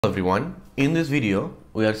Hello everyone, in this video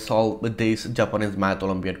we are solve with this Japanese math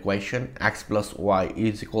Olympiad question. X plus y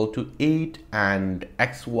is equal to 8 and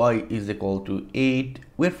xy is equal to 8.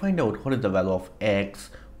 We'll find out what is the value of x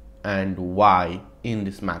and y in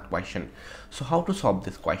this math question. So how to solve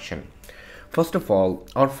this question? First of all,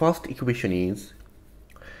 our first equation is,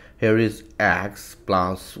 here is x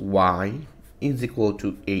plus y is equal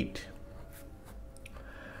to 8.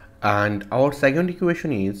 And our second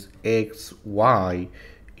equation is xy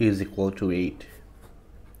is equal to 8,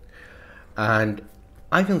 and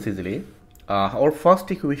I can see easily our first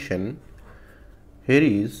equation here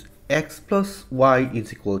is x plus y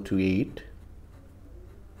is equal to 8,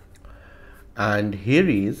 and here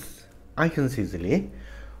is I can see easily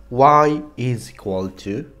y is equal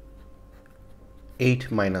to 8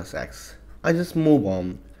 minus x. I just move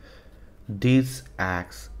on this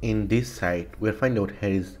x in this side, we'll find out here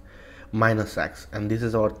is minus x, and this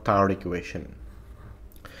is our third equation.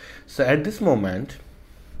 So at this moment,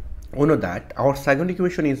 we know that our second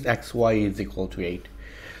equation is xy is equal to 8.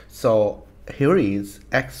 So here is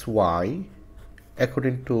xy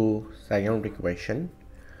according to second equation.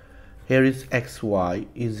 Here is xy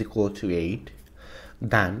is equal to 8.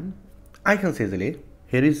 Then I can say easily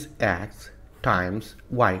here is x times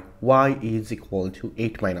y. Y is equal to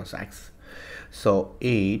 8 minus x. So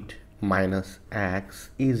 8 minus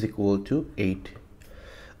x is equal to 8.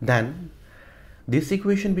 Then this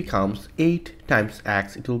equation becomes 8 times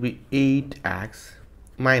x, it will be 8x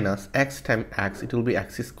minus x times x, it will be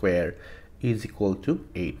x squared is equal to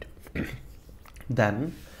 8.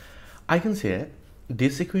 Then I can say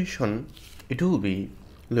this equation, it will be,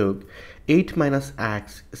 look, 8 minus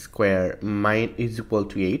x squared is equal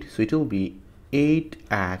to 8, so it will be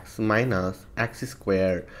 8x minus x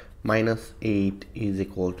squared minus 8 is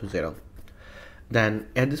equal to 0. Then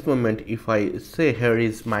at this moment, if I say here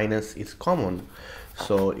is minus is common,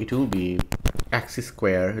 so it will be x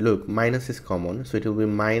squared, look, minus is common, so it will be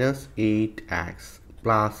minus 8x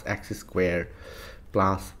plus x squared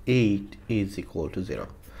plus 8 is equal to 0.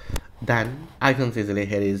 Then I can say easily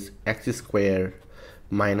here is x squared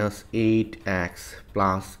minus 8x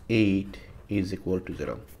plus 8 is equal to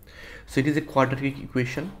 0. So it is a quadratic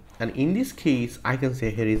equation, and in this case I can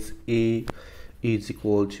say here is a is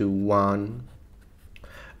equal to 1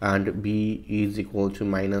 and b is equal to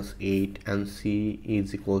minus 8 and c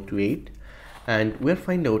is equal to 8, and we'll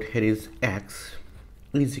find out here is x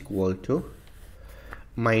is equal to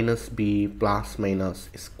minus b plus minus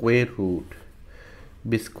square root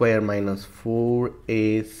b square minus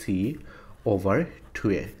 4ac over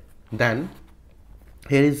 2a. Then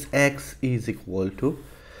here is x is equal to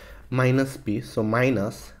minus b, so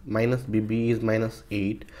minus b is minus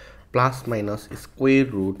 8 plus minus square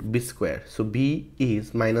root b square, so b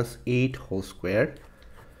is minus 8 whole square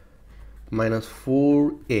minus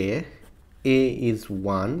 4a, a is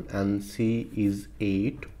 1 and c is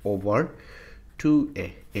 8 over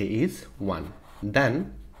 2a, a is 1.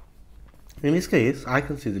 Then in this case I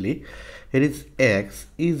can see easily here is x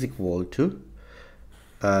is equal to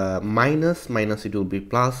minus it will be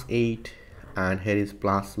plus 8, and here is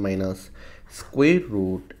plus minus square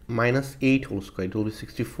root minus 8 whole square, it will be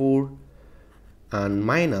 64, and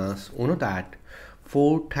minus, we know that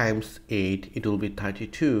 4 times 8 it will be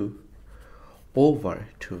 32 over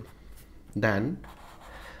 2. Then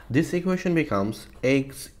this equation becomes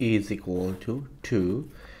x is equal to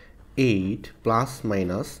 2 8 plus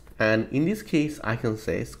minus, and in this case I can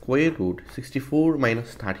say square root 64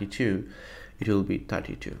 minus 32, it will be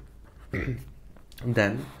 32.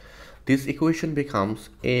 Then this equation becomes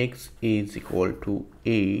x is equal to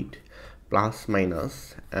 8 plus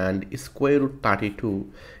minus, and square root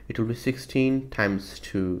 32, it will be 16 times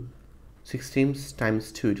 2, 16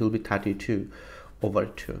 times 2, it will be 32 over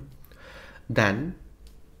 2. Then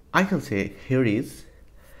I can say here is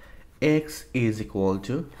x is equal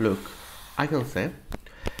to, look, I can say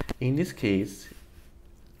in this case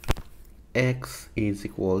x is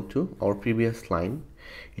equal to our previous line,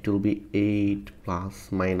 it will be 8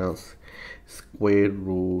 plus minus square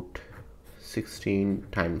root 16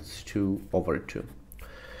 times 2 over 2.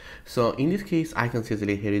 So in this case I can say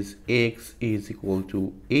easily here is x is equal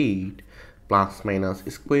to 8 plus minus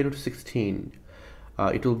square root 16,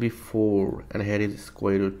 it will be 4, and here is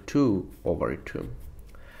square root 2 over 2,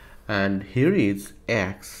 and here is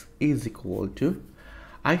x is equal to,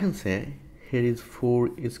 I can say here is 4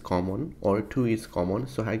 is common or 2 is common,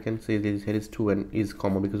 so I can say this here is 2 and is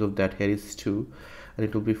common, because of that here is 2, and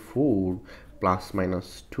it will be 4 plus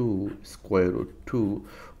minus 2 square root 2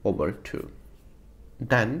 over 2.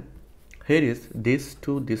 Then here is this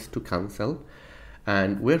 2 cancel,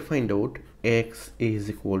 and we'll find out x is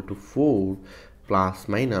equal to 4 plus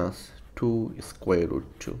minus 2 square root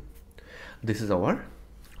 2. This is our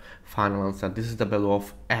final answer. This is the value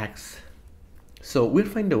of x. So we'll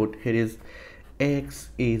find out here is x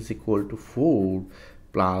is equal to 4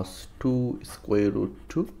 plus 2 square root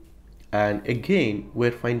 2, and again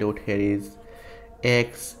we'll find out here is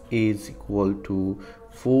x is equal to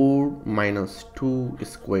 4 minus 2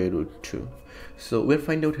 square root 2. So we'll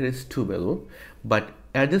find out here is 2 value, but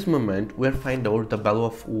at this moment we'll find out the value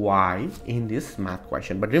of y in this math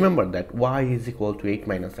question. But remember that y is equal to 8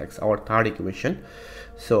 minus x, our third equation.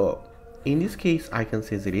 So in this case I can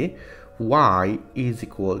say easily y is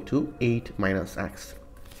equal to 8 minus x.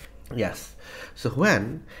 Yes, so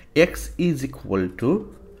when x is equal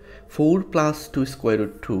to 4 plus 2 square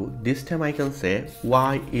root 2, this time I can say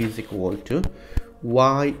y is equal to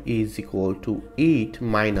 8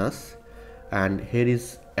 minus, and here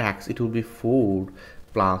is x, it will be 4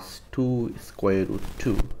 plus 2 square root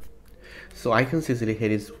 2. So I can say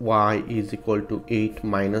here is y is equal to 8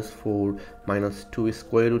 minus 4 minus 2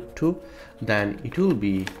 square root 2. Then it will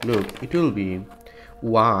be, look, it will be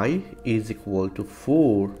y is equal to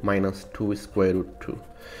 4 minus 2 square root 2.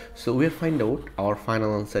 So we'll find out our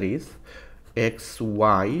final answer is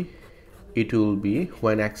xy. It will be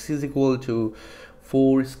when x is equal to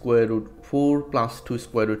 4 plus 2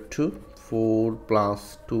 square root 2, 4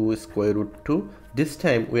 plus 2 square root 2. This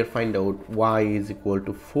time we'll find out y is equal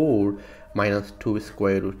to 4 minus 2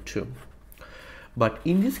 square root 2. But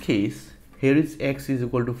in this case here is x is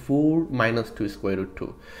equal to 4 minus 2 square root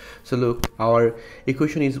 2. So look, our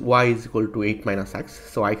equation is y is equal to 8 minus x.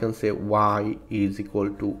 So I can say y is equal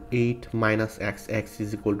to 8 minus x, x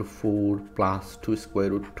is equal to 4 plus 2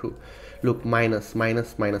 square root 2. Look, minus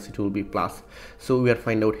minus minus, it will be plus. So we are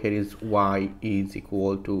find out here is y is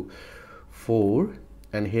equal to 4,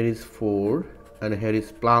 and here is 4, and here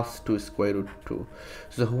is plus 2 square root 2.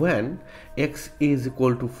 So when x is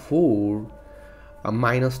equal to 4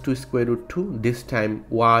 minus 2 square root 2, this time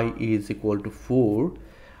y is equal to 4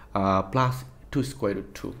 plus 2 square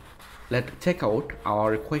root 2. Let's check out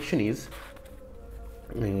our equation is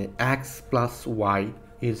x plus y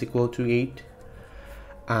is equal to 8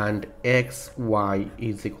 and xy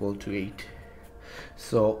is equal to 8.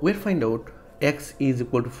 So we'll find out x is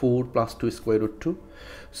equal to 4 plus 2 square root 2.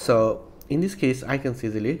 So in this case I can say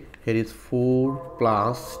easily here is 4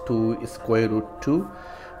 plus 2 square root 2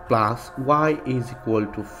 plus y is equal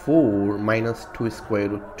to 4 minus 2 square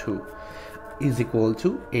root 2 is equal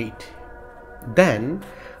to 8. Then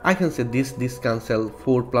I can say this cancel,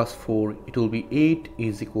 4 plus 4, it will be 8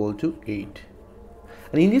 is equal to 8.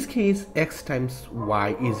 And in this case x times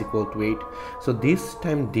y is equal to 8. So this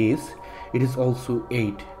time this, it is also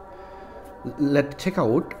 8. Let's check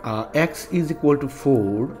out x is equal to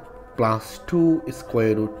 4 plus 2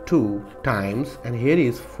 square root 2 times, and here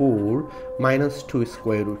is 4 minus 2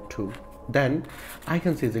 square root 2. Then I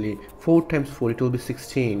can say easily 4 times 4, it will be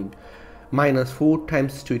 16, minus 4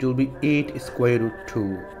 times 2, it will be 8 square root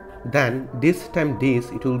 2. Then this time this,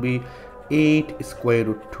 it will be 8 square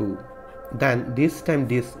root 2. Then this time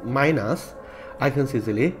this minus, I can say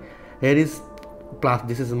easily here is plus,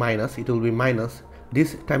 this is minus, it will be minus,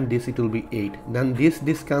 this time this, it will be 8. Then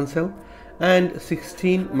this cancel, and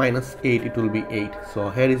 16 minus 8, it will be 8. So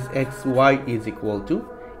here is xy is equal to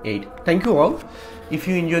 8. Thank you all. If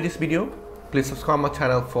you enjoy this video, please subscribe my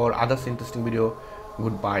channel for others interesting video.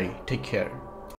 Goodbye, take care.